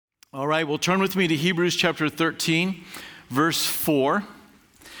All right, well, turn with me to Hebrews chapter 13, verse 4.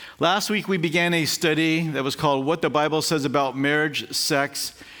 Last week we began a study that was called What the Bible Says About Marriage,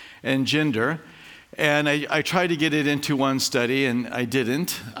 Sex, and Gender. And I tried to get it into one study, and I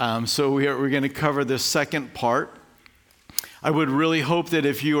didn't. So we're going to cover the second part. I would really hope that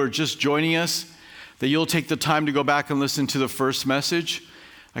if you are just joining us, that you'll take the time to go back and listen to the first message,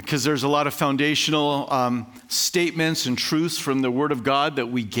 because there's a lot of foundational statements and truths from the Word of God that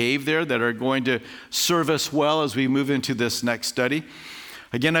we gave there that are going to serve us well as we move into this next study.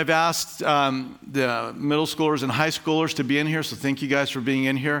 Again, I've asked the middle schoolers and high schoolers to be in here, so thank you guys for being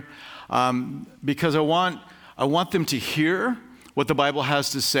in here, because I want them to hear what the Bible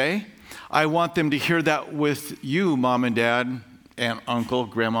has to say. I want them to hear that with you, mom and dad, aunt, uncle,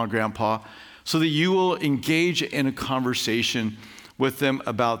 grandma, grandpa, so that you will engage in a conversation with them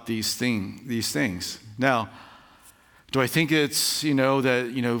about these things. Now, do I think it's,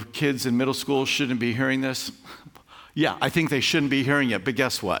 that, kids in middle school shouldn't be hearing this? Yeah, I think they shouldn't be hearing it, but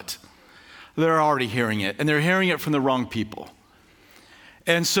guess what? They're already hearing it, and they're hearing it from the wrong people.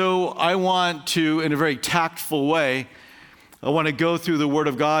 And so I want to, in a very tactful way, I want to go through the Word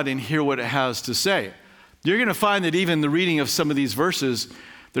of God and hear what it has to say. You're going to find that even the reading of some of these verses,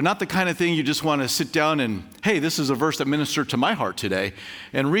 they're not the kind of thing you just want to sit down and, hey, this is a verse that ministered to my heart today,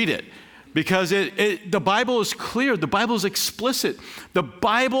 and read it. Because the Bible is clear. The Bible is explicit. The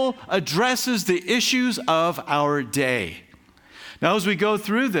Bible addresses the issues of our day. Now, as we go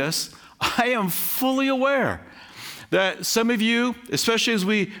through this, I am fully aware that some of you, especially as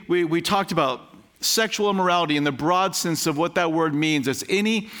we talked about sexual immorality in the broad sense of what that word means, it's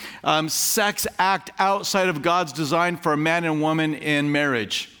any sex act outside of God's design for a man and woman in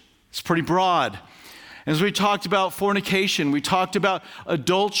marriage. It's pretty broad. As we talked about fornication, we talked about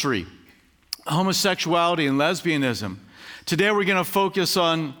adultery, homosexuality, and lesbianism. Today we're going to focus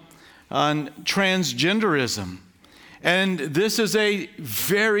on transgenderism. And this is a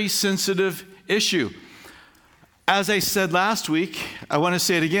very sensitive issue. As I said last week, I want to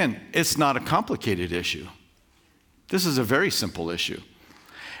say it again. It's not a complicated issue. This is a very simple issue.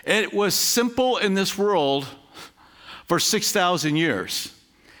 It was simple in this world for 6,000 years.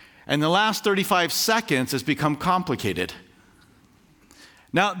 And the last 35 seconds has become complicated.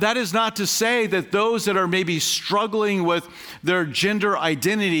 Now, that is not to say that those that are maybe struggling with their gender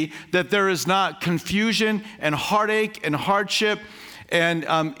identity, that there is not confusion and heartache and hardship and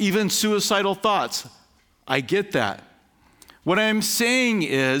even suicidal thoughts. I get that. What I'm saying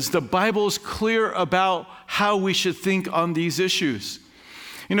is the Bible is clear about how we should think on these issues.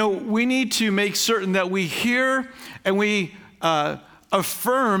 We need to make certain that we hear and we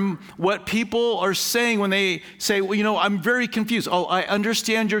affirm what people are saying when they say, well, I'm very confused. Oh, I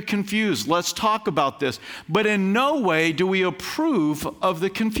understand you're confused. Let's talk about this. But in no way do we approve of the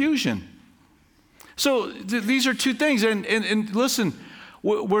confusion. So these are two things. And listen,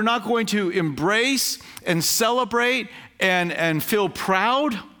 we're not going to embrace and celebrate and feel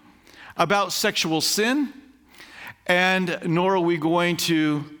proud about sexual sin, and nor are we going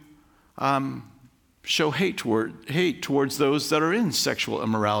to show hate towards those that are in sexual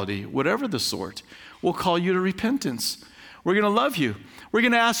immorality, whatever the sort. We'll call you to repentance. We're going to love you. We're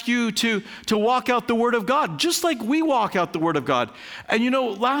going to ask you to walk out the Word of God, just like we walk out the Word of God. And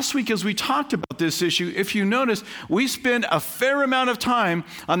last week as we talked about this issue, if you notice, we spend a fair amount of time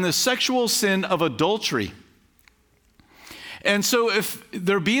on the sexual sin of adultery. And so if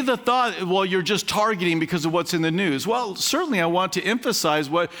there be the thought, well, you're just targeting because of what's in the news. Well, certainly I want to emphasize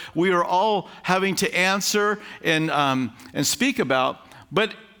what we are all having to answer and speak about.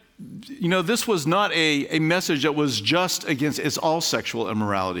 But this was not a message that was just against, it's all sexual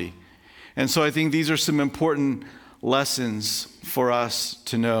immorality. And so I think these are some important lessons for us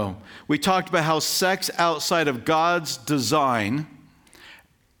to know. We talked about how sex outside of God's design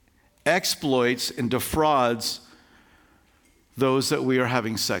exploits and defrauds those that we are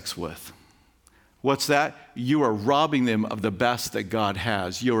having sex with. What's that? You are robbing them of the best that God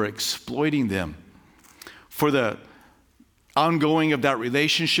has. You're exploiting them for the ongoing of that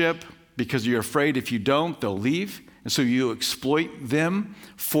relationship, because you're afraid if you don't, they'll leave. And so you exploit them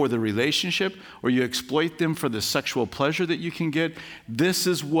for the relationship, or you exploit them for the sexual pleasure that you can get. This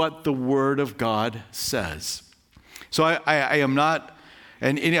is what the Word of God says. So I am not,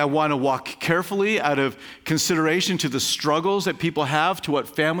 and I want to walk carefully out of consideration to the struggles that people have, to what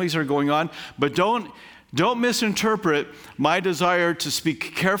families are going on, but don't misinterpret my desire to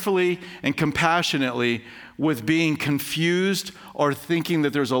speak carefully and compassionately with being confused or thinking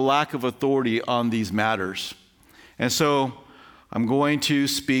that there's a lack of authority on these matters. And so I'm going to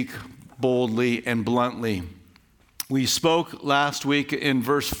speak boldly and bluntly. We spoke last week in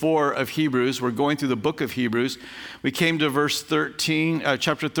verse 4 of Hebrews. We're going through the book of Hebrews. We came to verse 13,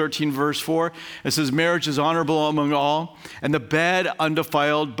 chapter 13, verse 4. It says, marriage is honorable among all, and the bed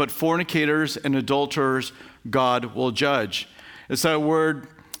undefiled, but fornicators and adulterers God will judge. It's that word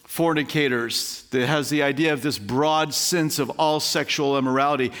fornicators that has the idea of this broad sense of all sexual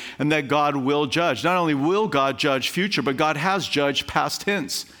immorality, and that God will judge. Not only will God judge future, but God has judged past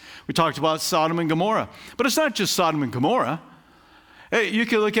tense. We talked about Sodom and Gomorrah. But it's not just Sodom and Gomorrah. You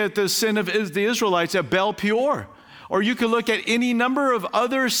can look at the sin of the Israelites at Baal Peor. Or you can look at any number of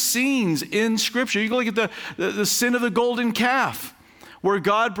other scenes in Scripture. You can look at the sin of the golden calf, where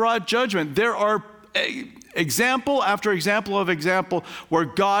God brought judgment. There are example after example of example where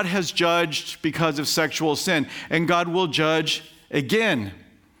God has judged because of sexual sin. And God will judge again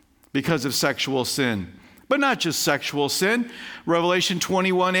because of sexual sin. But not just sexual sin. Revelation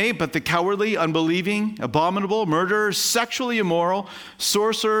 21:8, but the cowardly, unbelieving, abominable, murderers, sexually immoral,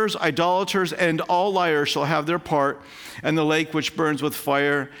 sorcerers, idolaters, and all liars shall have their part in the lake which burns with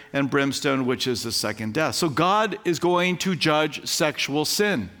fire and brimstone, which is the second death. So God is going to judge sexual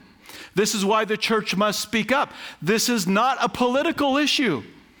sin. This is why the church must speak up. This is not a political issue.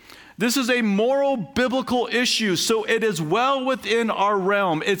 This is a moral, biblical issue, so it is well within our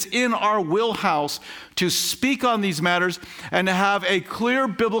realm. It's in our wheelhouse to speak on these matters and to have a clear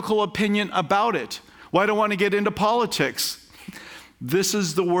biblical opinion about it. Well, I don't want to get into politics. This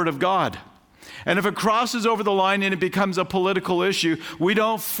is the Word of God. And if it crosses over the line and it becomes a political issue, we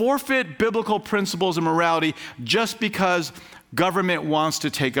don't forfeit biblical principles of morality just because government wants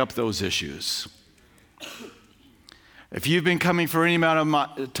to take up those issues. If you've been coming for any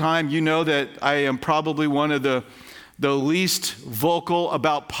amount of time, you know that I am probably one of the least vocal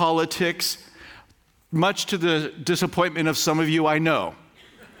about politics, much to the disappointment of some of you I know.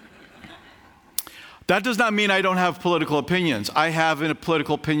 That does not mean I don't have political opinions. I have a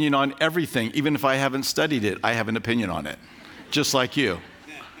political opinion on everything. Even if I haven't studied it, I have an opinion on it, just like you.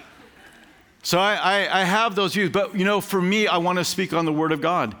 So I have those views. But, for me, I want to speak on the Word of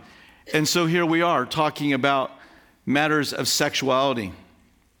God. And so here we are talking about matters of sexuality.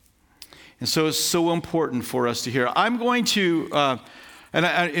 And so it's so important for us to hear. I'm going to,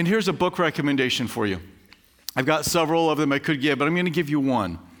 and here's a book recommendation for you. I've got several of them I could give, but I'm going to give you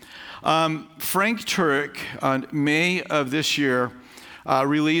one. Frank Turek, on May of this year,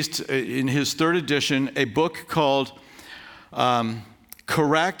 released in his third edition a book called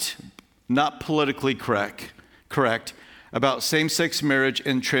Correct, Not Politically Correct, about same-sex marriage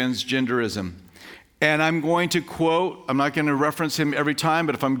and transgenderism. And I'm going to quote, I'm not going to reference him every time,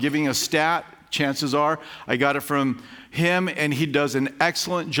 but if I'm giving a stat, chances are I got it from him, and he does an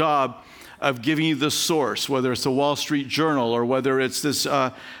excellent job of giving you the source, whether it's the Wall Street Journal or whether it's this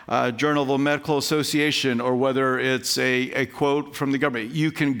Journal of the Medical Association or whether it's a quote from the government.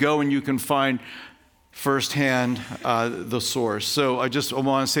 You can go and you can find firsthand the source. So I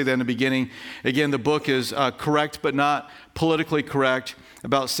want to say that in the beginning. Again, the book is Correct but Not Politically Correct,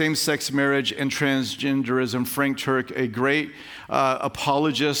 about same-sex marriage and transgenderism. Frank Turek, a great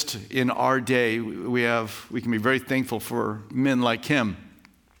apologist in our day. We can be very thankful for men like him.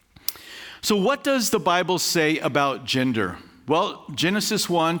 So what does the Bible say about gender? Well, Genesis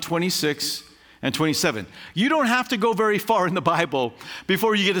 1:26 and 27. You don't have to go very far in the Bible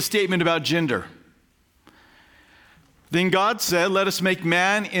before you get a statement about gender. Then God said, "Let us make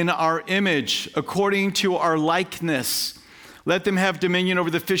man in our image, according to our likeness. Let them have dominion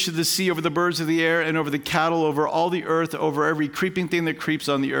over the fish of the sea, over the birds of the air, and over the cattle, over all the earth, over every creeping thing that creeps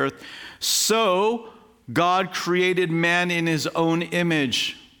on the earth." So God created man in his own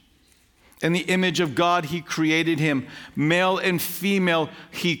image. In the image of God, he created him. Male and female,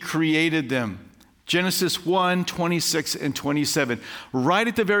 he created them. Genesis 1:26 and 27. Right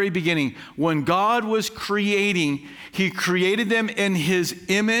at the very beginning, when God was creating, he created them in his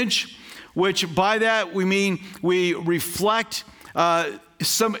image, which by that we mean we reflect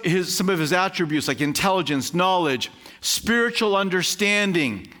some of his attributes like intelligence, knowledge, spiritual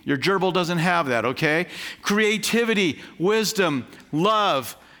understanding. Your gerbil doesn't have that, okay? Creativity, wisdom,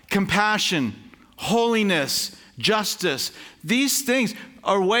 love, compassion, holiness, justice. These things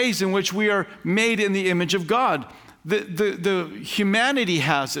are ways in which we are made in the image of God. The humanity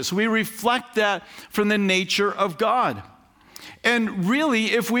has this. We reflect that from the nature of God. And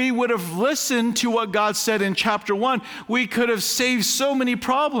really, if we would have listened to what God said in chapter 1, we could have saved so many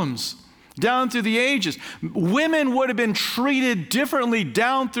problems down through the ages. Women would have been treated differently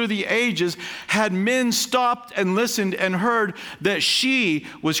down through the ages had men stopped and listened and heard that she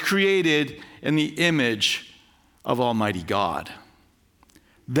was created in the image of Almighty God.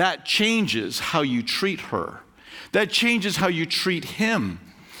 That changes how you treat her. That changes how you treat him.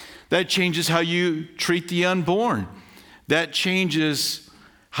 That changes how you treat the unborn. That changes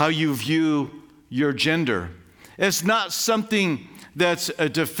how you view your gender. It's not something that's a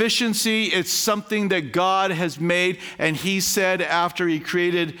deficiency. It's something that God has made, and he said after he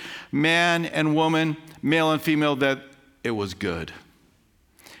created man and woman, male and female, that it was good.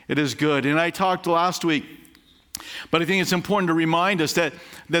 It is good. And I talked last week, but I think it's important to remind us that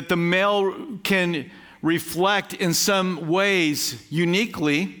the male can reflect in some ways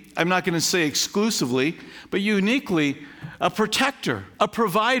uniquely, I'm not going to say exclusively, but uniquely, a protector, a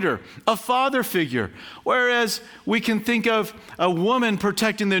provider, a father figure. Whereas we can think of a woman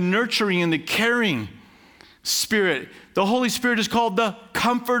protecting the nurturing and the caring spirit. The Holy Spirit is called the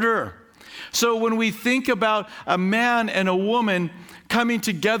comforter. So when we think about a man and a woman coming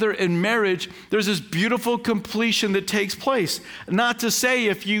together in marriage, there's this beautiful completion that takes place. Not to say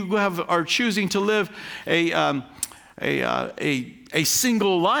if you are choosing to live a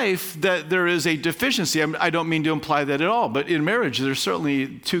single life that there is a deficiency. I don't mean to imply that at all, but in marriage, there's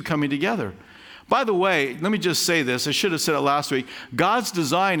certainly two coming together. By the way, let me just say this. I should have said it last week. God's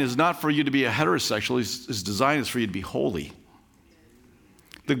design is not for you to be a heterosexual. His design is for you to be holy.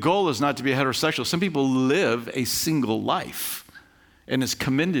 The goal is not to be a heterosexual. Some people live a single life, and it's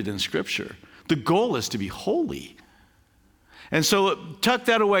commended in Scripture. The goal is to be holy. And so tuck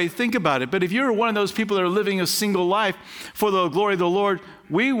that away, think about it. But if you're one of those people that are living a single life for the glory of the Lord,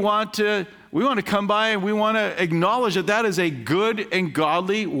 we want to come by and we want to acknowledge that that is a good and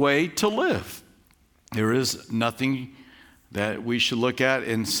godly way to live. There is nothing that we should look at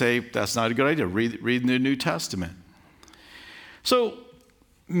and say, that's not a good idea. Read the New Testament. So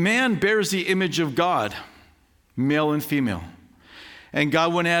man bears the image of God, male and female. And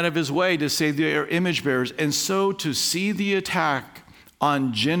God went out of his way to say they are image bearers. And so to see the attack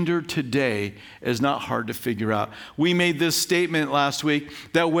on gender today is not hard to figure out. We made this statement last week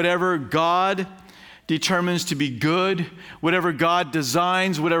that whatever God determines to be good, whatever God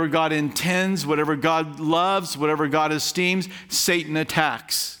designs, whatever God intends, whatever God loves, whatever God esteems, Satan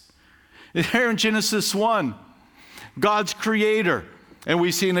attacks. Here in Genesis 1, God's creator, and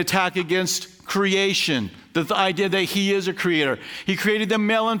we see an attack against creation. The idea that he is a creator. He created them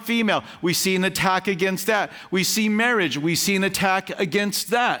male and female. We see an attack against that. We see marriage. We see an attack against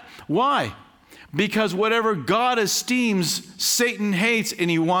that. Why? Because whatever God esteems, Satan hates and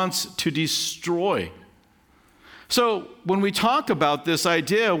he wants to destroy. So when we talk about this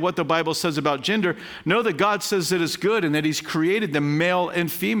idea of what the Bible says about gender, know that God says that it's good and that he's created them male and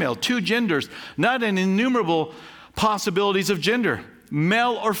female. Two genders, not an innumerable possibilities of gender,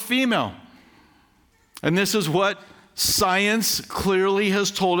 male or female. And this is what science clearly has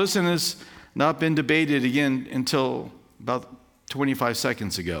told us and has not been debated again until about 25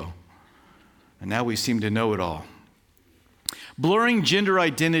 seconds ago. And now we seem to know it all. Blurring gender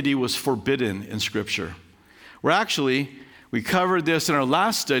identity was forbidden in Scripture. We covered this in our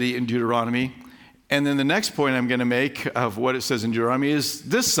last study in Deuteronomy. And then the next point I'm going to make of what it says in Deuteronomy is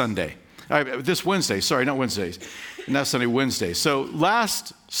this Wednesday. Sorry, not Wednesdays. Not Sunday, Wednesday. So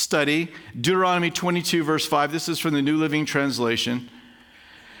last study, Deuteronomy 22, verse 5. This is from the New Living Translation.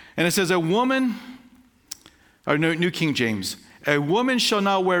 And it says, New King James, a woman shall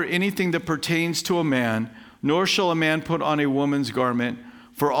not wear anything that pertains to a man, nor shall a man put on a woman's garment,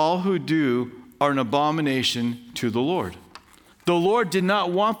 for all who do are an abomination to the Lord. The Lord did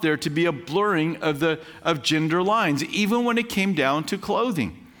not want there to be a blurring of gender lines, even when it came down to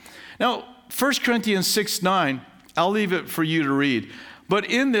clothing. Now, 1 Corinthians 6:9, I'll leave it for you to read. But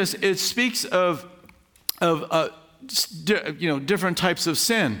in this, it speaks of different types of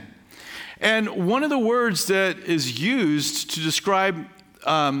sin. And one of the words that is used to describe,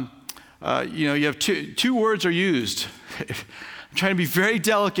 you have two words are used. I'm trying to be very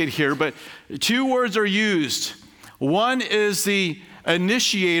delicate here, but two words are used. One is the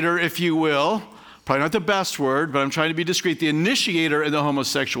initiator, if you will. Probably not the best word, but I'm trying to be discreet. The initiator in the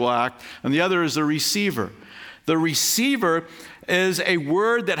homosexual act, and the other is the receiver. The receiver is a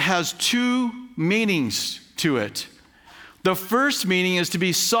word that has two meanings to it. The first meaning is to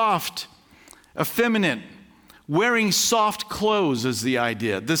be soft, effeminate, wearing soft clothes is the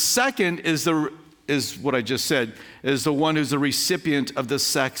idea. The second is what I just said, is the one who's the recipient of the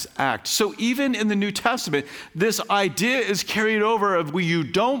sex act. So even in the New Testament, this idea is carried over of you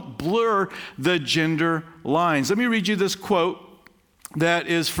don't blur the gender lines. Let me read you this quote that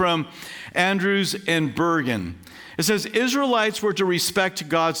is from Andrews and Bergen. It says, Israelites were to respect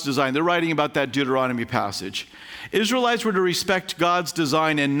God's design. They're writing about that Deuteronomy passage. Israelites were to respect God's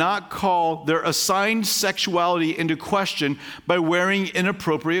design and not call their assigned sexuality into question by wearing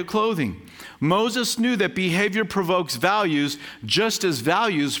inappropriate clothing. Moses knew that behavior provokes values just as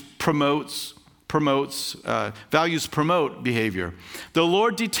values promote behavior. The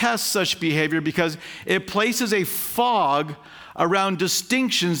Lord detests such behavior because it places a fog around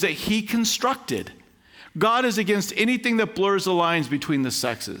distinctions that he constructed. God is against anything that blurs the lines between the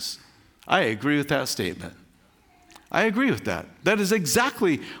sexes. I agree with that statement. I agree with that. That is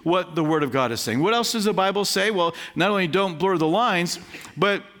exactly what the Word of God is saying. What else does the Bible say? Well, not only don't blur the lines,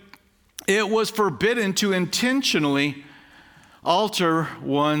 but it was forbidden to intentionally alter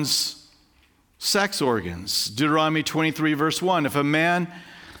one's sex organs. Deuteronomy 23, verse 1. If a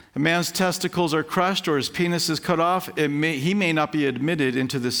man's testicles are crushed or his penis is cut off, he may not be admitted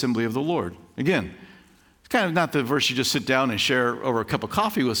into the assembly of the Lord. Again, it's kind of not the verse you just sit down and share over a cup of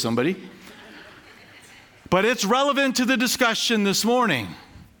coffee with somebody. But it's relevant to the discussion this morning.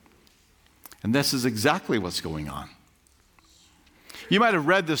 And this is exactly what's going on. You might have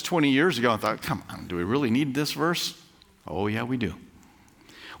read this 20 years ago and thought, come on, do we really need this verse? Oh, yeah, we do.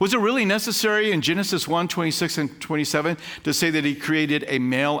 Was it really necessary in Genesis 1, 26 and 27 to say that he created a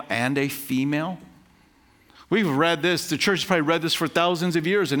male and a female? We've read this, the church has probably read this for thousands of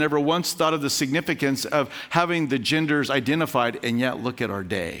years and never once thought of the significance of having the genders identified, and yet look at our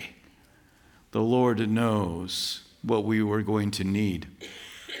day. The Lord knows what we were going to need.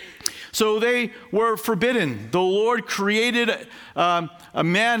 So they were forbidden. The Lord created a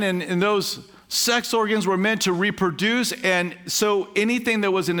man, and those sex organs were meant to reproduce. And so anything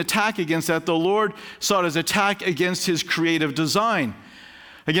that was an attack against that, the Lord saw it as attack against his creative design.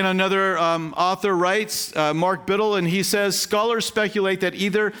 Again, another author writes, Mark Biddle, and he says, scholars speculate that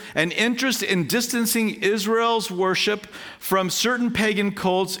either an interest in distancing Israel's worship from certain pagan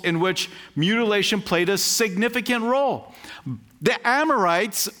cults in which mutilation played a significant role. The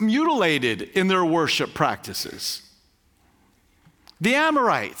Amorites mutilated in their worship practices. The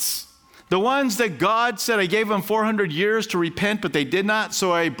Amorites, the ones that God said, I gave them 400 years to repent, but they did not,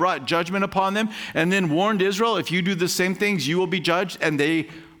 so I brought judgment upon them, and then warned Israel, if you do the same things, you will be judged. And they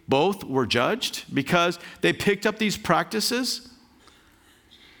both were judged because they picked up these practices.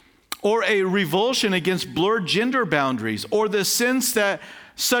 Or a revulsion against blurred gender boundaries, or the sense that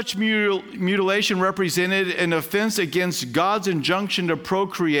such mutilation represented an offense against God's injunction to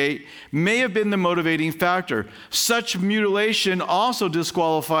procreate may have been the motivating factor. Such mutilation also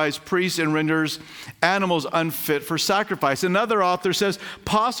disqualifies priests and renders animals unfit for sacrifice. Another author says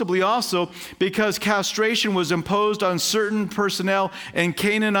possibly also because castration was imposed on certain personnel in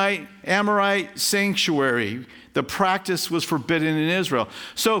Canaanite, Amorite sanctuary. The practice was forbidden in Israel.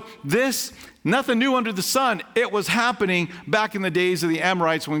 So this, nothing new under the sun. It was happening back in the days of the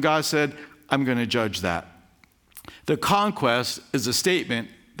Amorites when God said, I'm going to judge that. The conquest is a statement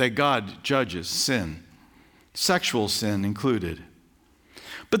that God judges sin, sexual sin included.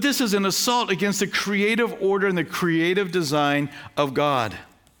 But this is an assault against the creative order and the creative design of God.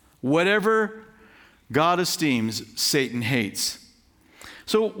 Whatever God esteems, Satan hates.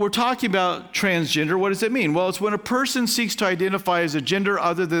 So we're talking about transgender. What does it mean? Well, it's when a person seeks to identify as a gender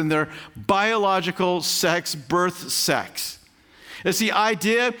other than their biological sex, birth sex. It's the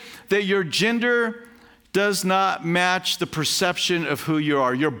idea that your gender does not match the perception of who you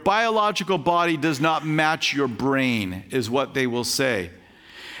are. Your biological body does not match your brain, is what they will say.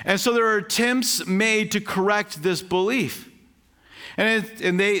 And so there are attempts made to correct this belief. And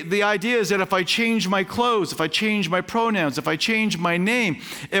the idea is that if I change my clothes, if I change my pronouns, if I change my name,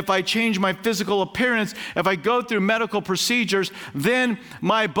 if I change my physical appearance, if I go through medical procedures, then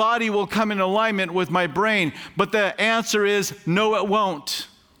my body will come in alignment with my brain. But the answer is no, it won't.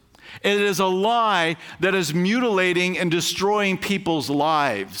 It is a lie that is mutilating and destroying people's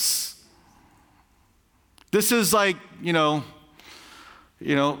lives. This is like,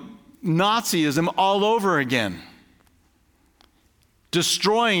 Nazism all over again.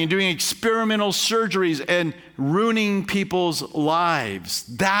 Destroying and doing experimental surgeries and ruining people's lives.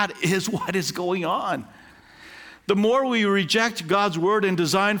 That is what is going on. The more we reject God's word and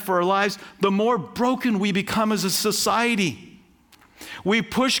design for our lives, the more broken we become as a society. We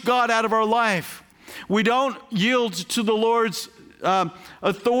push God out of our life. We don't yield to the Lord's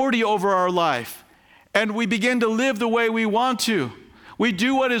authority over our life. And we begin to live the way we want to. We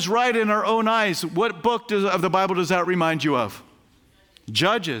do what is right in our own eyes. What book of the Bible does that remind you of?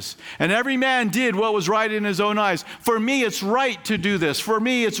 Judges. And every man did what was right in his own eyes. For me, it's right to do this. For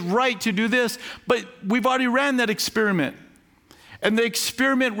me, it's right to do this. But we've already ran that experiment. And the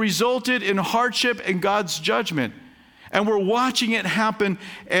experiment resulted in hardship and God's judgment. And we're watching it happen.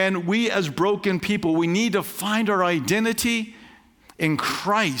 And we as broken people, we need to find our identity in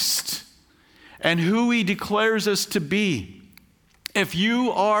Christ and who he declares us to be. If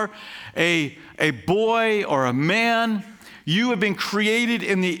you are a boy or a man, you have been created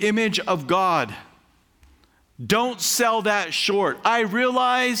in the image of God. Don't sell that short. I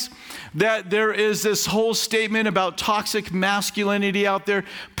realize that there is this whole statement about toxic masculinity out there.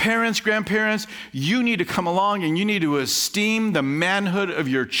 Parents, grandparents, you need to come along and you need to esteem the manhood of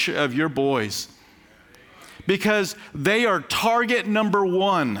your boys, because they are target number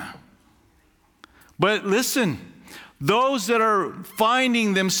one. But listen, those that are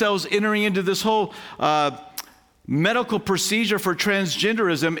finding themselves entering into this whole medical procedure for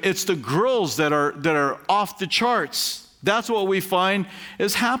transgenderism, it's the girls that are off the charts. That's what we find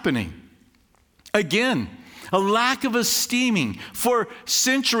is happening. Again, a lack of esteeming. For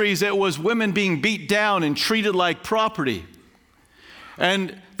centuries, it was women being beat down and treated like property.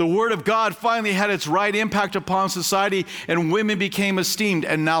 And the Word of God finally had its right impact upon society, and women became esteemed.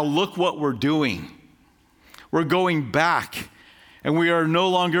 And now look what we're doing. We're going back. And we are no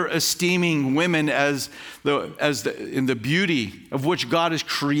longer esteeming women in the beauty of which God has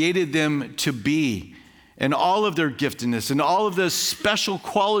created them to be, and all of their giftedness and all of the special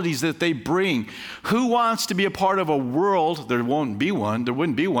qualities that they bring. Who wants to be a part of a world, there wouldn't be one,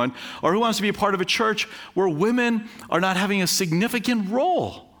 or who wants to be a part of a church where women are not having a significant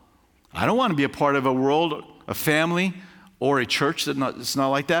role? I don't want to be a part of a world, a family, or a church that's not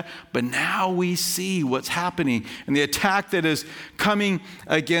like that. But now we see what's happening and the attack that is coming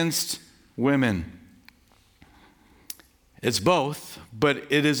against women. It's both, but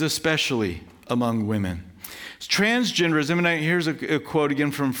it is especially among women. Transgenderism, and here's a quote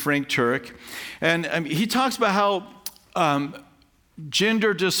again from Frank Turek, and he talks about how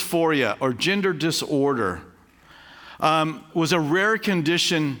gender dysphoria or gender disorder was a rare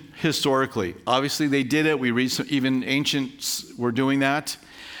condition historically. Obviously, they did it. We read even ancients were doing that.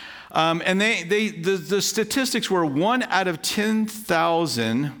 And the statistics were 1 out of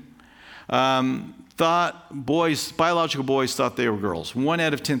 10,000 biological boys thought they were girls. 1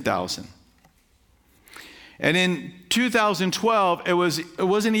 out of 10,000. And in 2012, it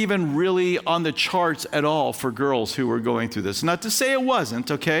wasn't even really on the charts at all for girls who were going through this. Not to say it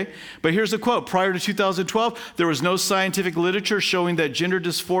wasn't, okay? But here's a quote. Prior to 2012, there was no scientific literature showing that gender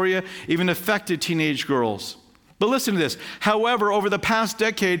dysphoria even affected teenage girls. But listen to this. However, over the past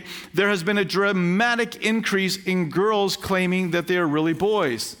decade, there has been a dramatic increase in girls claiming that they are really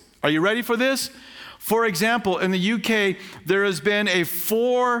boys. Are you ready for this? For example, in the UK, there has been a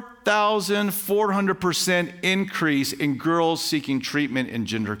 4,400% increase in girls seeking treatment in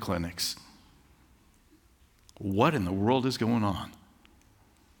gender clinics. What in the world is going on?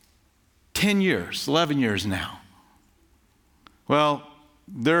 10 years, 11 years now. Well,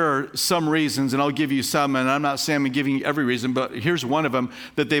 there are some reasons, and I'll give you some, and I'm not saying I'm giving you every reason, but here's one of them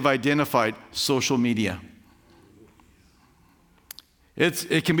that they've identified: social media.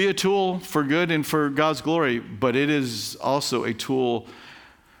 It can be a tool for good and for God's glory, but it is also a tool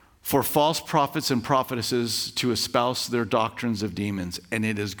for false prophets and prophetesses to espouse their doctrines of demons, and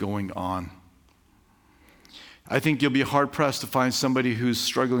it is going on. I think you'll be hard-pressed to find somebody who's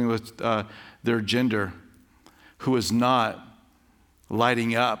struggling with their gender who is not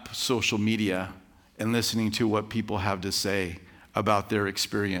lighting up social media and listening to what people have to say about their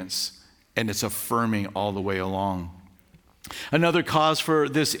experience, and it's affirming all the way along. Another cause for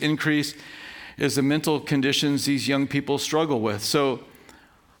this increase is the mental conditions these young people struggle with. So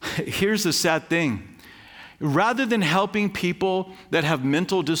here's the sad thing. Rather than helping people that have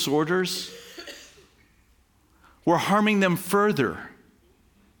mental disorders, we're harming them further.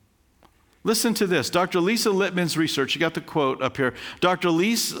 Listen to this. Dr. Lisa Littman's research, you got the quote up here. Dr.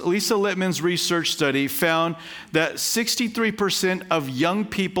 Lisa Littman's research study found that 63% of young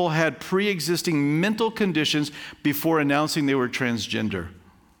people had pre-existing mental conditions before announcing they were transgender.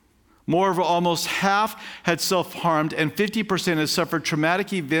 Moreover, almost half had self-harmed, and 50% had suffered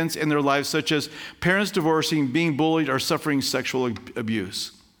traumatic events in their lives, such as parents divorcing, being bullied, or suffering sexual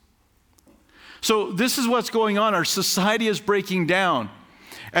abuse. So this is what's going on. Our society is breaking down.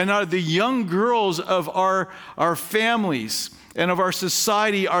 And the young girls of our families and of our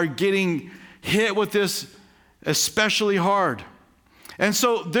society are getting hit with this especially hard. And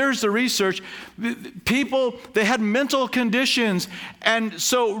so there's the research. People, they had mental conditions. And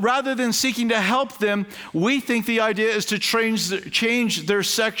so rather than seeking to help them, we think the idea is to change their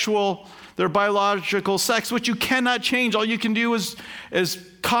biological sex, which you cannot change. All you can do is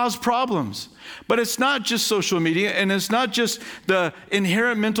cause problems. But it's not just social media, and it's not just the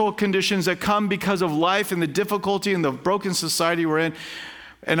inherent mental conditions that come because of life and the difficulty and the broken society we're in.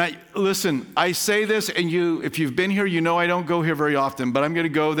 And I say this, and if you've been here, you know I don't go here very often, but I'm going to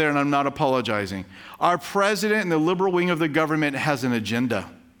go there and I'm not apologizing. Our president and the liberal wing of the government has an agenda.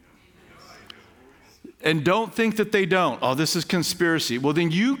 And don't think that they don't. Oh, this is conspiracy. Well, then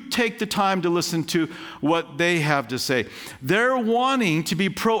you take the time to listen to what they have to say. They're wanting to be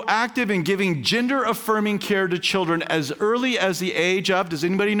proactive in giving gender-affirming care to children as early as the age of, does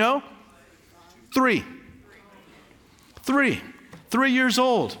anybody know? 3. 3 years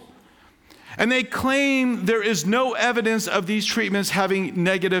old. And they claim there is no evidence of these treatments having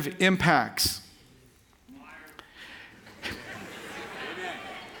negative impacts.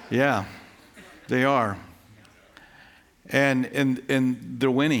 Yeah. They are. And they're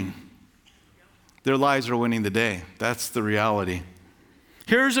winning. Their lives are winning the day. That's the reality.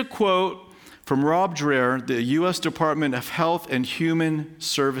 Here's a quote from Rob Dreher, the U.S. Department of Health and Human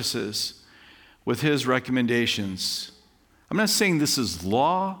Services, with his recommendations. I'm not saying this is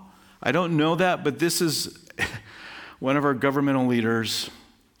law. I don't know that, but this is one of our governmental leaders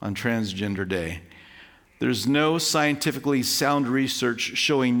on Transgender Day. There's no scientifically sound research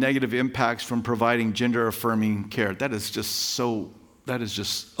showing negative impacts from providing gender-affirming care. That is just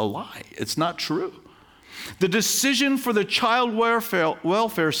a lie. It's not true. The decision for the child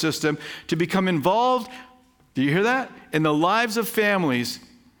welfare system to become involved, do you hear that? In the lives of families,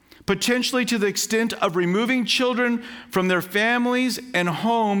 potentially to the extent of removing children from their families and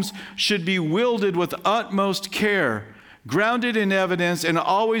homes, should be wielded with utmost care, grounded in evidence, and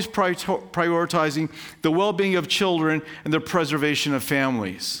always prioritizing the well-being of children and the preservation of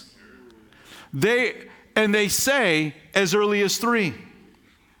families. They say as early as 3.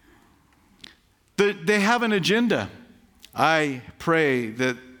 They have an agenda. I pray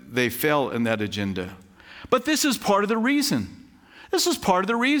that they fail in that agenda. But this is part of the reason. This is part of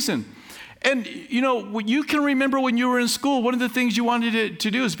the reason. And, you can remember when you were in school, one of the things you wanted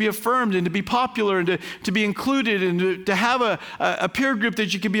to do is be affirmed and to be popular and to be included and to have a peer group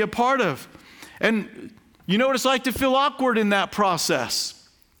that you could be a part of. And you know what it's like to feel awkward in that process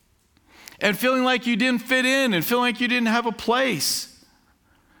and feeling like you didn't fit in and feeling like you didn't have a place.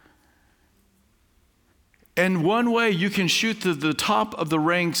 And one way you can shoot to the top of the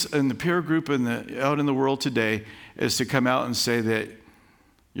ranks in the peer group and out in the world today is to come out and say that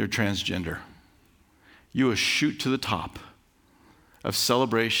you're transgender. You will shoot to the top of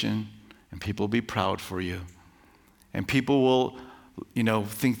celebration, and people will be proud for you. And people will,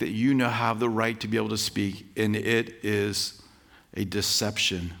 think that you now have the right to be able to speak, and it is a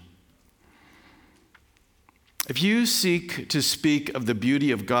deception. If you seek to speak of the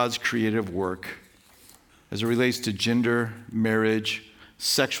beauty of God's creative work as it relates to gender, marriage,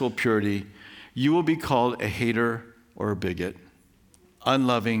 sexual purity, you will be called a hater or a bigot.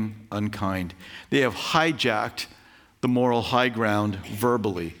 Unloving, unkind. They have hijacked the moral high ground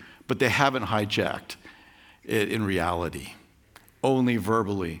verbally, but they haven't hijacked it in reality. Only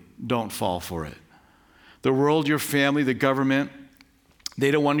verbally. Don't fall for it. The world, your family, the government, they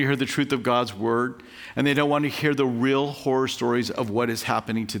don't want to hear the truth of God's word, and they don't want to hear the real horror stories of what is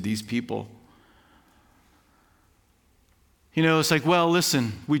happening to these people. It's like, well,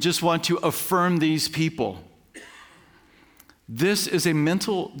 listen, we just want to affirm these people. This is a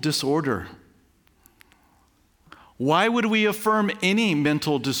mental disorder. Why would we affirm any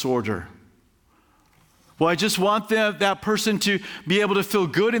mental disorder? Well, I just want that person to be able to feel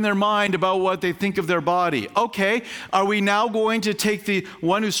good in their mind about what they think of their body. Okay, are we now going to take the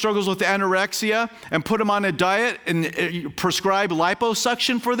one who struggles with anorexia and put them on a diet and prescribe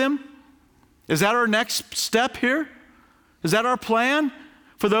liposuction for them? Is that our next step here? Is that our plan?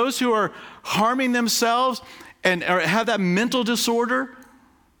 For those who are harming themselves and have that mental disorder?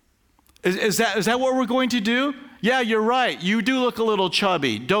 Is that what we're going to do? Yeah, you're right. You do look a little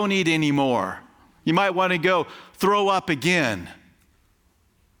chubby. Don't eat anymore. You might want to go throw up again.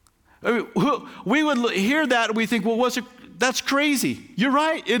 We would hear that and we think, well, that's crazy. You're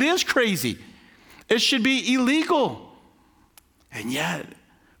right. It is crazy. It should be illegal. And yet,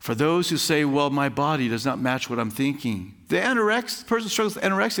 for those who say, well, my body does not match what I'm thinking. The person who struggles with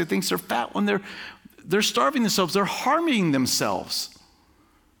anorexia thinks they're fat when they're starving themselves. They're harming themselves.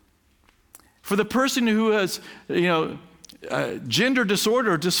 For the person who has, gender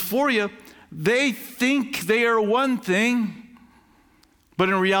disorder, dysphoria, they think they are one thing, but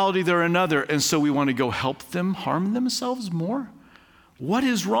in reality they're another. And so we want to go help them harm themselves more? What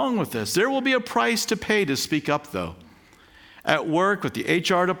is wrong with this? There will be a price to pay to speak up, though. At work, with the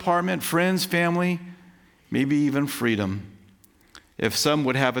HR department, friends, family, maybe even freedom. If some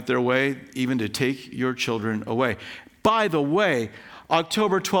would have it their way, even to take your children away. By the way,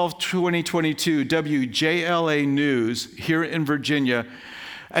 October 12, 2022, WJLA News here in Virginia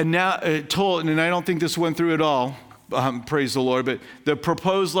And now told, and I don't think this went through at all, praise the Lord, but the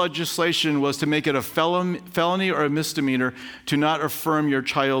proposed legislation was to make it a felony or a misdemeanor to not affirm your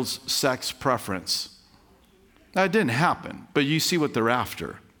child's sex preference. That didn't happen, but you see what they're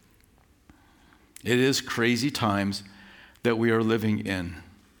after. It is crazy times that we are living in.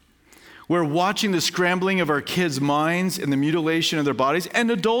 We're watching the scrambling of our kids' minds and the mutilation of their bodies,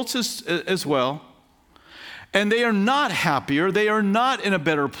 and adults as well. And they are not happier. They are not in a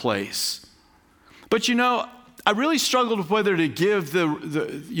better place. But I really struggled with whether to give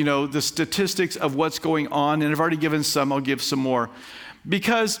the statistics of what's going on, and I've already given some. I'll give some more.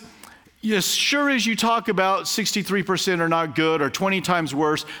 Because as sure as you talk about 63% are not good or 20 times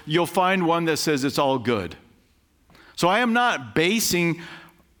worse, you'll find one that says it's all good. So I am not basing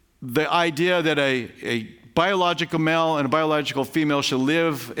the idea that a biological male and a biological female should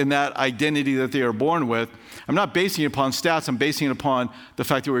live in that identity that they are born with. I'm not basing it upon stats. I'm basing it upon the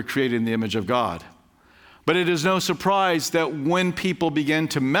fact that we're created in the image of God. But it is no surprise that when people begin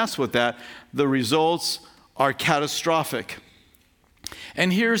to mess with that, the results are catastrophic.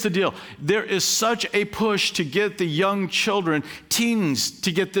 And here's the deal. There is such a push to get the young children, teens,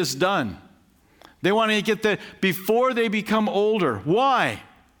 to get this done. They want to get that before they become older. Why?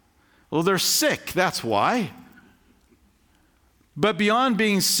 Well, they're sick, that's why. But beyond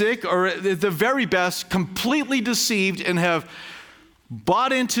being sick, or at the very best, completely deceived and have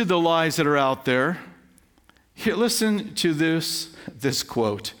bought into the lies that are out there. Here, listen to this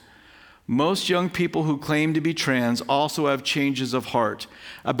quote. Most young people who claim to be trans also have changes of heart.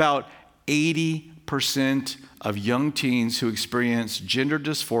 About 80% of young teens who experience gender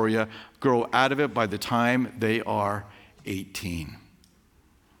dysphoria grow out of it by the time they are 18.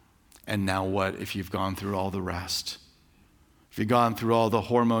 And now what if you've gone through all the rest? If you've gone through all the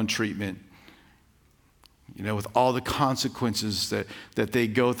hormone treatment, with all the consequences that they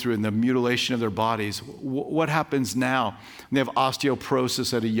go through and the mutilation of their bodies, what happens now? They have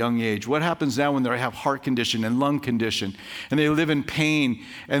osteoporosis at a young age. What happens now when they have heart condition and lung condition and they live in pain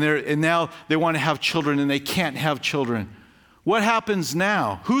and now they want to have children and they can't have children? What happens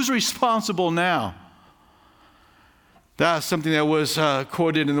now? Who's responsible now? That's something that was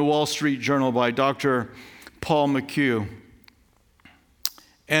quoted in the Wall Street Journal by Dr. Paul McHugh.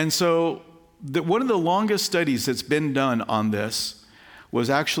 And so one of the longest studies that's been done on this was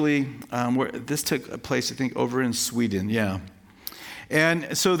actually, where this took place, I think, over in Sweden, yeah.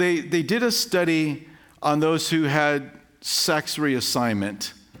 And so they did a study on those who had sex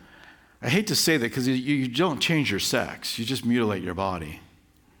reassignment. I hate to say that because you don't change your sex, you just mutilate your body.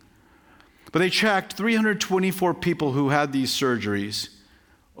 But they tracked 324 people who had these surgeries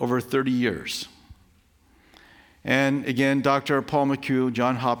over 30 years. And again, Dr. Paul McHugh,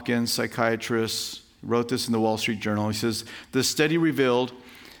 John Hopkins, psychiatrist, wrote this in the Wall Street Journal. He says, the study revealed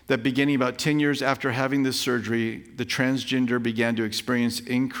that beginning about 10 years after having this surgery, the transgender began to experience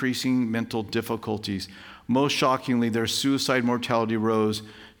increasing mental difficulties. Most shockingly, their suicide mortality rose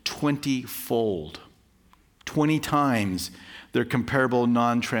 20-fold, 20 times their comparable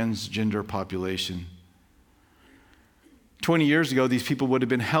non-transgender population. 20 years ago, these people would have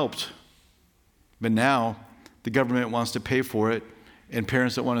been helped. But now, the government wants to pay for it, and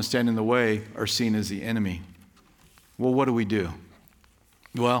parents that want to stand in the way are seen as the enemy. Well, what do we do?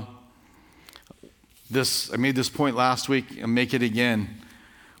 Well, I made this point last week and make it again.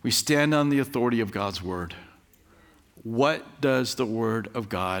 We stand on the authority of God's word. What does the word of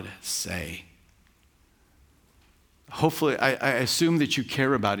God say? Hopefully, I assume that you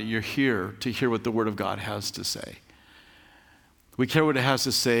care about it. You're here to hear what the word of God has to say. We care what it has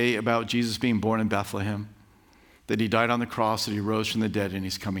to say about Jesus being born in Bethlehem, that he died on the cross, that he rose from the dead, and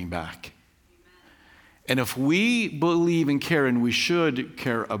he's coming back. Amen. And if we believe and care, and we should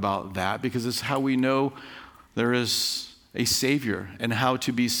care about that, because it's how we know there is a Savior and how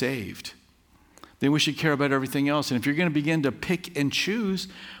to be saved, then we should care about everything else. And if you're going to begin to pick and choose,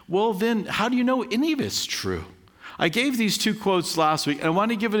 well, then how do you know any of it's true? I gave these two quotes last week, and I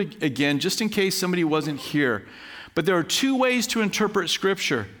want to give it again just in case somebody wasn't here. But there are two ways to interpret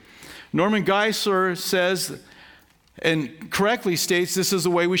Scripture. Norman Geisler says, and correctly states, this is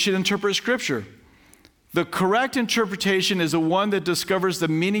the way we should interpret Scripture. The correct interpretation is the one that discovers the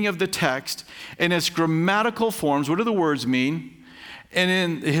meaning of the text in its grammatical forms. What do the words mean? And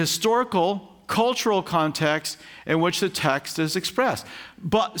in the historical, cultural context in which the text is expressed.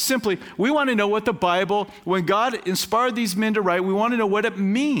 But simply, we want to know what the Bible, when God inspired these men to write, we want to know what it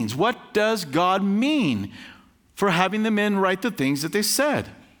means. What does God mean for having the men write the things that they said?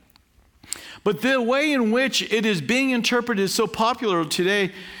 But the way in which it is being interpreted is so popular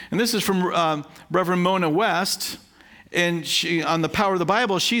today, and this is from Reverend Mona West, And on the Power of the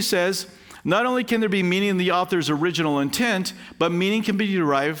Bible, she says, not only can there be meaning in the author's original intent, but meaning can be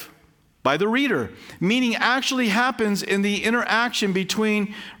derived by the reader. Meaning actually happens in the interaction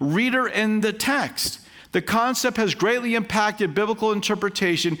between reader and the text. The concept has greatly impacted biblical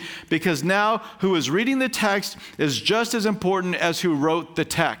interpretation because now who is reading the text is just as important as who wrote the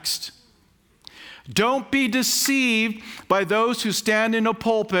text. Don't be deceived by those who stand in a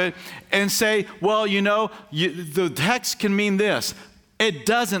pulpit and say, well, the text can mean this. It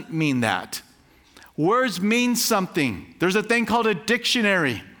doesn't mean that. Words mean something. There's a thing called a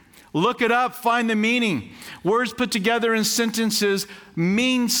dictionary. Look it up, find the meaning. Words put together in sentences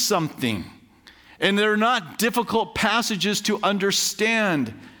mean something. And they're not difficult passages to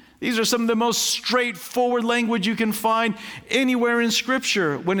understand. These are some of the most straightforward language you can find anywhere in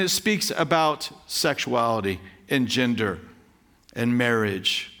Scripture when it speaks about sexuality and gender and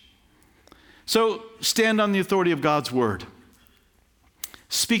marriage. So stand on the authority of God's word.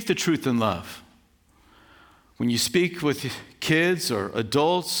 Speak the truth in love. When you speak with kids or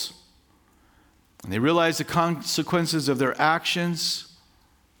adults, and they realize the consequences of their actions,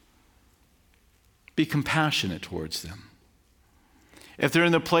 be compassionate towards them. If they're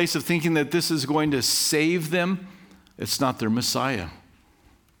in the place of thinking that this is going to save them, it's not their Messiah.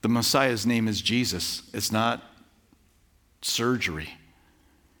 The Messiah's name is Jesus. It's not surgery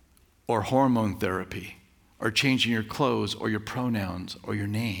or hormone therapy or changing your clothes or your pronouns or your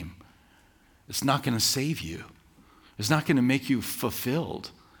name. It's not going to save you. It's not going to make you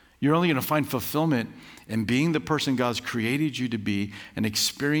fulfilled. You're only going to find fulfillment in being the person God's created you to be and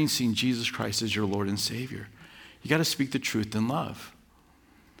experiencing Jesus Christ as your Lord and Savior. You got to speak the truth in love.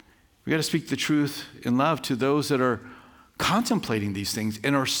 We got to speak the truth in love to those that are contemplating these things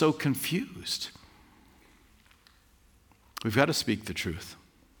and are so confused. We've got to speak the truth.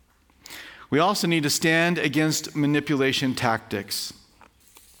 We also need to stand against manipulation tactics.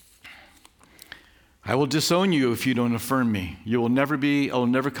 I will disown you if you don't affirm me. I will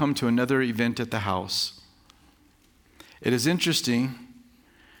never come to another event at the house. It is interesting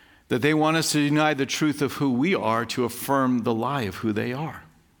that they want us to deny the truth of who we are to affirm the lie of who they are.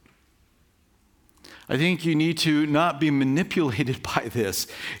 I think you need to not be manipulated by this.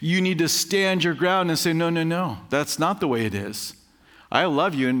 You need to stand your ground and say, no, that's not the way it is. I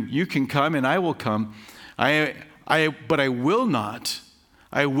love you and you can come and I will come. But I will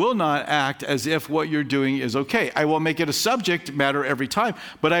not act as if what you're doing is okay. I will make it a subject matter every time,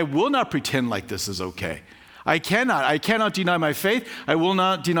 but I will not pretend like this is okay. I cannot deny my faith. I will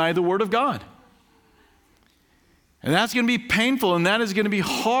not deny the Word of God. And that's going to be painful and that is going to be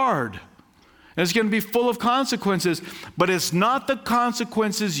hard. And it's going to be full of consequences, but it's not the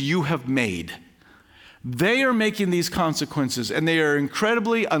consequences you have made. They are making these consequences, and they are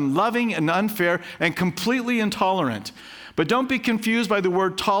incredibly unloving and unfair and completely intolerant. But don't be confused by the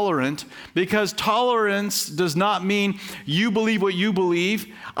word tolerant, because tolerance does not mean you believe what you believe,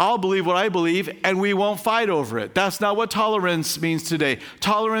 I'll believe what I believe, and we won't fight over it. That's not what tolerance means today.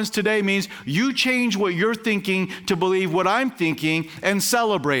 Tolerance today means you change what you're thinking to believe what I'm thinking and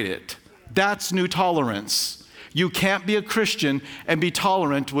celebrate it. That's new tolerance. You can't be a Christian and be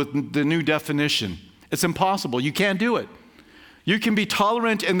tolerant with the new definition. It's impossible. You can't do it. You can be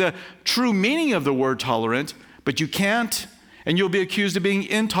tolerant in the true meaning of the word tolerant, but you can't, and you'll be accused of being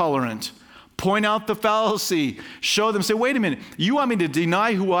intolerant. Point out the fallacy. Show them, say, wait a minute, you want me to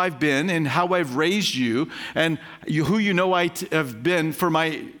deny who I've been and how I've raised you and who you know I have been for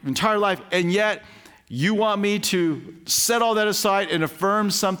my entire life, and yet you want me to set all that aside and affirm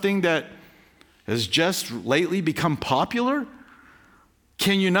something that has just lately become popular?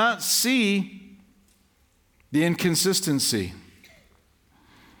 Can you not see the inconsistency?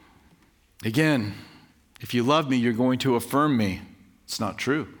 Again, if you love me, you're going to affirm me. It's not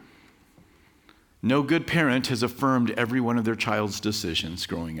true. No good parent has affirmed every one of their child's decisions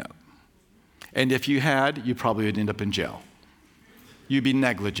growing up. And if you had, you probably would end up in jail. You'd be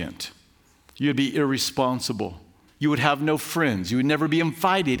negligent. You'd be irresponsible. You would have no friends. You would never be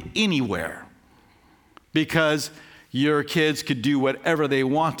invited anywhere because your kids could do whatever they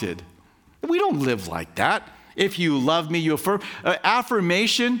wanted. We don't live like that. If you love me, you affirm.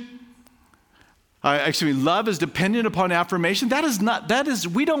 Love is dependent upon affirmation.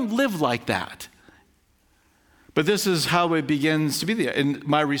 We don't live like that. But this is how it begins to be. And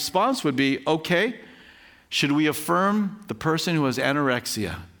my response would be, okay, should we affirm the person who has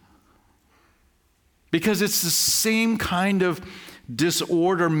anorexia? Because it's the same kind of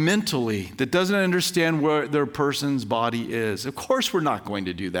disorder mentally that doesn't understand where their person's body is. Of course we're not going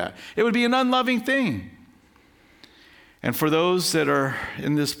to do that. It would be an unloving thing. And for those that are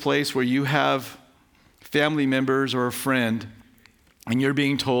in this place where you have family members or a friend, and you're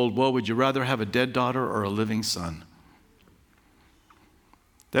being told, well, would you rather have a dead daughter or a living son?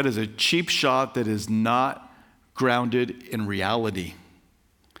 That is a cheap shot that is not grounded in reality.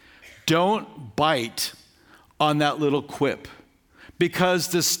 Don't bite on that little quip, because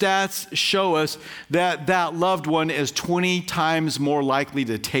the stats show us that that loved one is 20 times more likely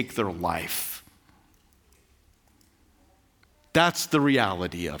to take their life. That's the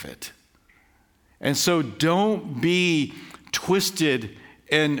reality of it. And so don't be twisted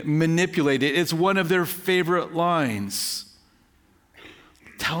and manipulated. It's one of their favorite lines.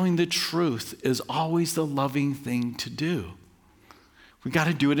 Telling the truth is always the loving thing to do. We got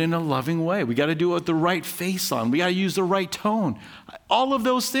to do it in a loving way. We got to do it with the right face on. We got to use the right tone. All of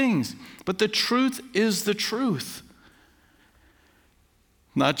those things. But the truth is the truth.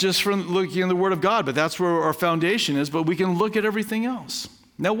 Not just from looking in the Word of God, but that's where our foundation is, but we can look at everything else.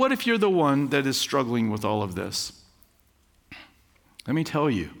 Now, what if you're the one that is struggling with all of this? Let me tell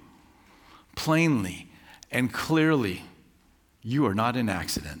you, plainly and clearly, you are not an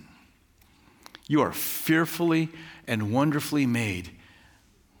accident. You are fearfully and wonderfully made.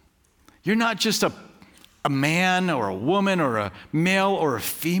 You're not just a man or a woman or a male or a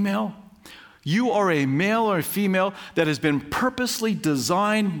female. You are a male or a female that has been purposely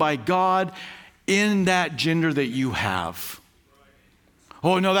designed by God in that gender that you have.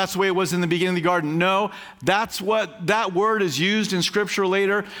 Oh, no, that's the way it was in the beginning of the garden. No, that's what that word is used in Scripture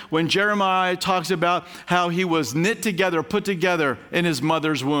later when Jeremiah talks about how he was knit together, put together in his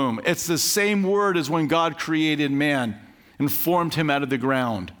mother's womb. It's the same word as when God created man and formed him out of the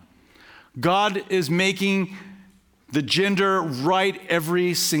ground. God is making the gender right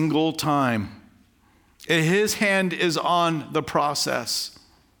every single time. His hand is on the process.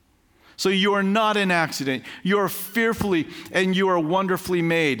 So you are not an accident. You are fearfully and you are wonderfully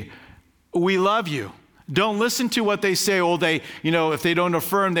made. We love you. Don't listen to what they say. Oh, if they don't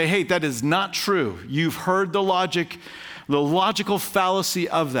affirm, they hate. That is not true. You've heard the logical fallacy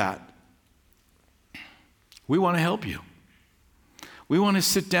of that. We want to help you. We want to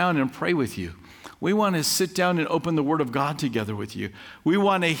sit down and pray with you. We want to sit down and open the Word of God together with you. We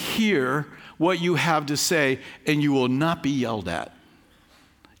want to hear what you have to say, and you will not be yelled at.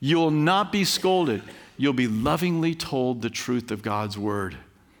 You will not be scolded. You'll be lovingly told the truth of God's Word.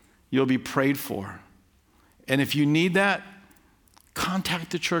 You'll be prayed for. And if you need that,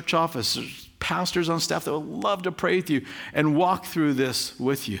 contact the church office. There's pastors on staff that would love to pray with you and walk through this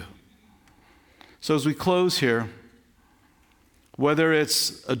with you. So as we close here, whether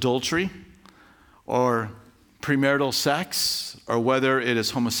it's adultery or premarital sex, or whether it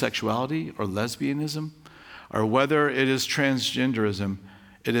is homosexuality or lesbianism, or whether it is transgenderism,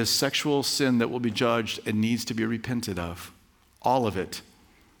 it is sexual sin that will be judged and needs to be repented of. All of it.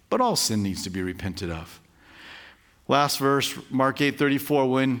 But all sin needs to be repented of. Last verse, Mark 8:34,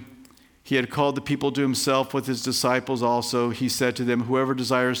 when he had called the people to himself with his disciples also, he said to them, whoever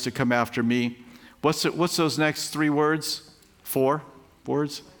desires to come after me. What's those next 3 words? 4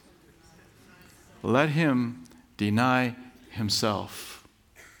 words? Let him deny himself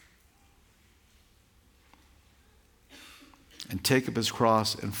and take up his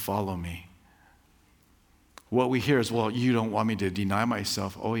cross and follow me. What we hear is, well, you don't want me to deny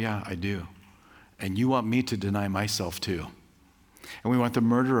myself. Oh yeah, I do. And you want me to deny myself too. And we want the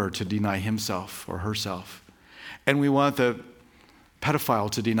murderer to deny himself or herself. And we want the pedophile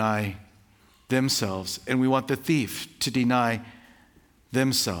to deny themselves. And we want the thief to deny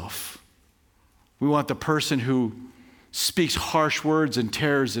themselves. We want the person who speaks harsh words and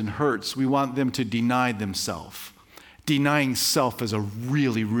tears and hurts, we want them to deny themselves. Denying self is a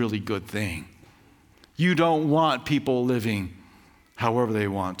really, really good thing. You don't want people living however they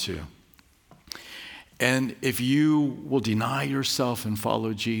want to. And if you will deny yourself and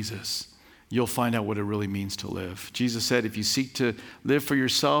follow Jesus, you'll find out what it really means to live. Jesus said, if you seek to live for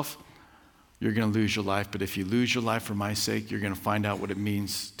yourself, you're going to lose your life. But if you lose your life for my sake, you're going to find out what it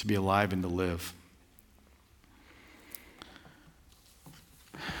means to be alive and to live.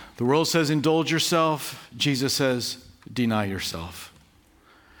 The world says, indulge yourself. Jesus says, deny yourself.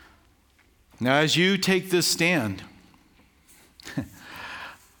 Now, as you take this stand,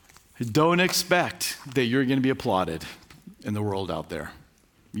 don't expect that you're going to be applauded in the world out there.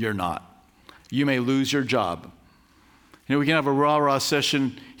 You're not. You may lose your job. We can have a rah-rah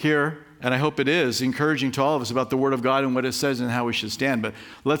session here, and I hope it is encouraging to all of us about the Word of God and what it says and how we should stand. But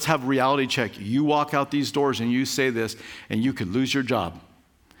let's have a reality check. You walk out these doors and you say this, and you could lose your job.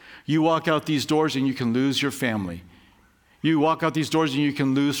 You walk out these doors and you can lose your family. You walk out these doors and you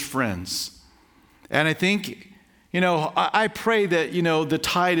can lose friends. And I think I pray that, the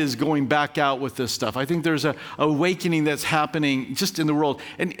tide is going back out with this stuff. I think there's a awakening that's happening just in the world.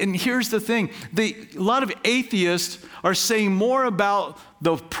 And here's the thing. A lot of atheists are saying more about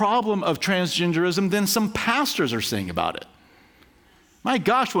the problem of transgenderism than some pastors are saying about it. My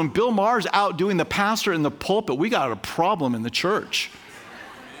gosh, when Bill Maher's out doing the pastor in the pulpit, we got a problem in the church.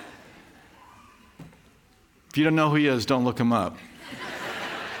 If you don't know who he is, don't look him up.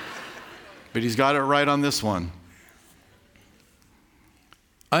 But he's got it right on this one.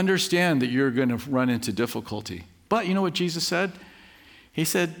 Understand that you're going to run into difficulty. But you know what Jesus said? He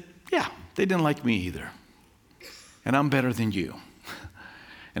said, yeah, they didn't like me either. And I'm better than you.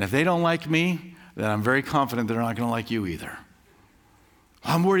 And if they don't like me, then I'm very confident they're not going to like you either.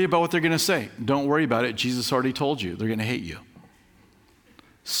 I'm worried about what they're going to say. Don't worry about it. Jesus already told you they're going to hate you.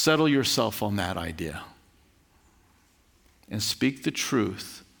 Settle yourself on that idea. And speak the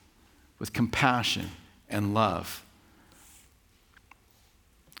truth with compassion and love.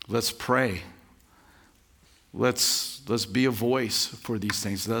 Let's pray. Let's be a voice for these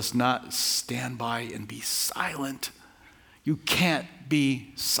things. Let's not stand by and be silent. You can't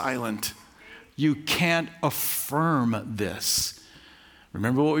be silent. You can't affirm this.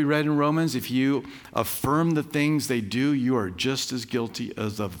 Remember what we read in Romans? If you affirm the things they do, you are just as guilty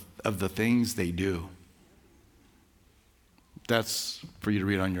as of the things they do. That's for you to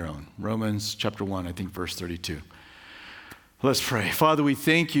read on your own. Romans chapter 1, I think verse 32. Let's pray. Father, we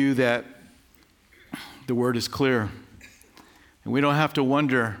thank you that the word is clear. And we don't have to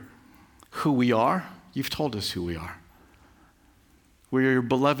wonder who we are. You've told us who we are. We're your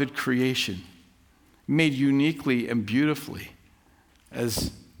beloved creation, made uniquely and beautifully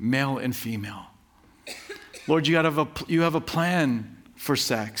as male and female. Lord, you have a plan for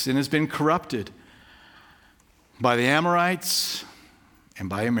sex, and it's been corrupted by the Amorites and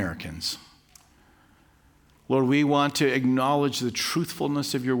by Americans. Lord, we want to acknowledge the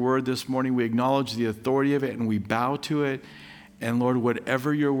truthfulness of your word this morning. We acknowledge the authority of it, and we bow to it. And Lord,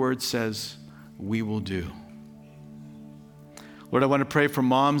 whatever your word says, we will do. Lord, I want to pray for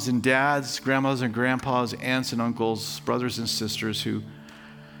moms and dads, grandmas and grandpas, aunts and uncles, brothers and sisters who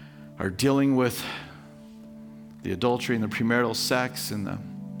are dealing with the adultery and the premarital sex and the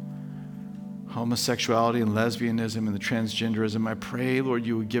homosexuality and lesbianism and the transgenderism. I pray, Lord,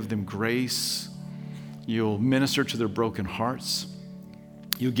 you would give them grace. You'll minister to their broken hearts.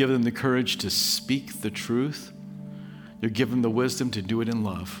 You'll give them the courage to speak the truth. You'll give them the wisdom to do it in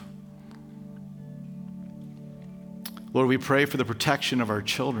love. Lord, we pray for the protection of our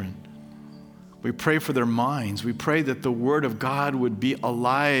children. We pray for their minds. We pray that the word of God would be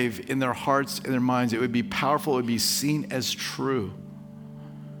alive in their hearts and their minds. It would be powerful. It would be seen as true.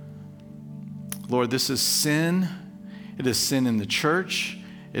 Lord, this is sin. It is sin in the church.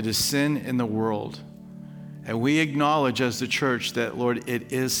 It is sin in the world. And we acknowledge as the church that, Lord,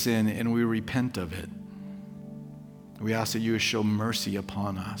 it is sin and we repent of it. We ask that you would show mercy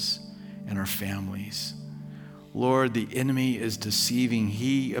upon us and our families. Lord, the enemy is deceiving.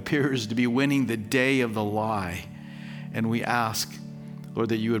 He appears to be winning the day of the lie. And we ask, Lord,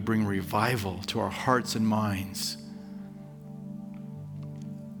 that you would bring revival to our hearts and minds.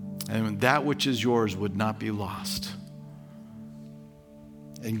 And that which is yours would not be lost.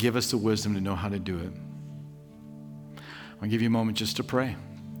 And give us the wisdom to know how to do it. I'll give you a moment just to pray.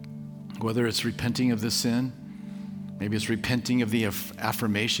 Whether it's repenting of the sin, maybe it's repenting of the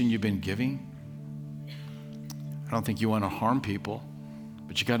affirmation you've been giving. I don't think you want to harm people,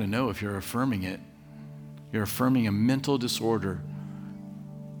 but you got to know if you're affirming it, you're affirming a mental disorder,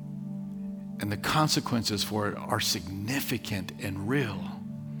 and the consequences for it are significant and real.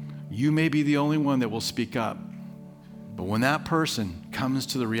 You may be the only one that will speak up, but when that person comes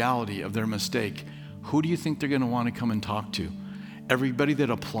to the reality of their mistake, who do you think they're going to want to come and talk to? Everybody that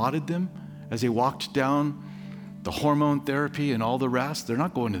applauded them as they walked down the hormone therapy and all the rest? They're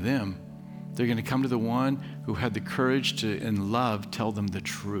not going to them. They're going to come to the one who had the courage to, in love, tell them the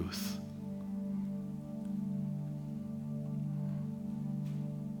truth.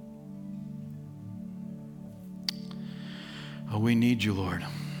 Oh, we need you, Lord.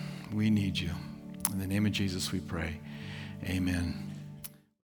 We need you. In the name of Jesus we pray. Amen.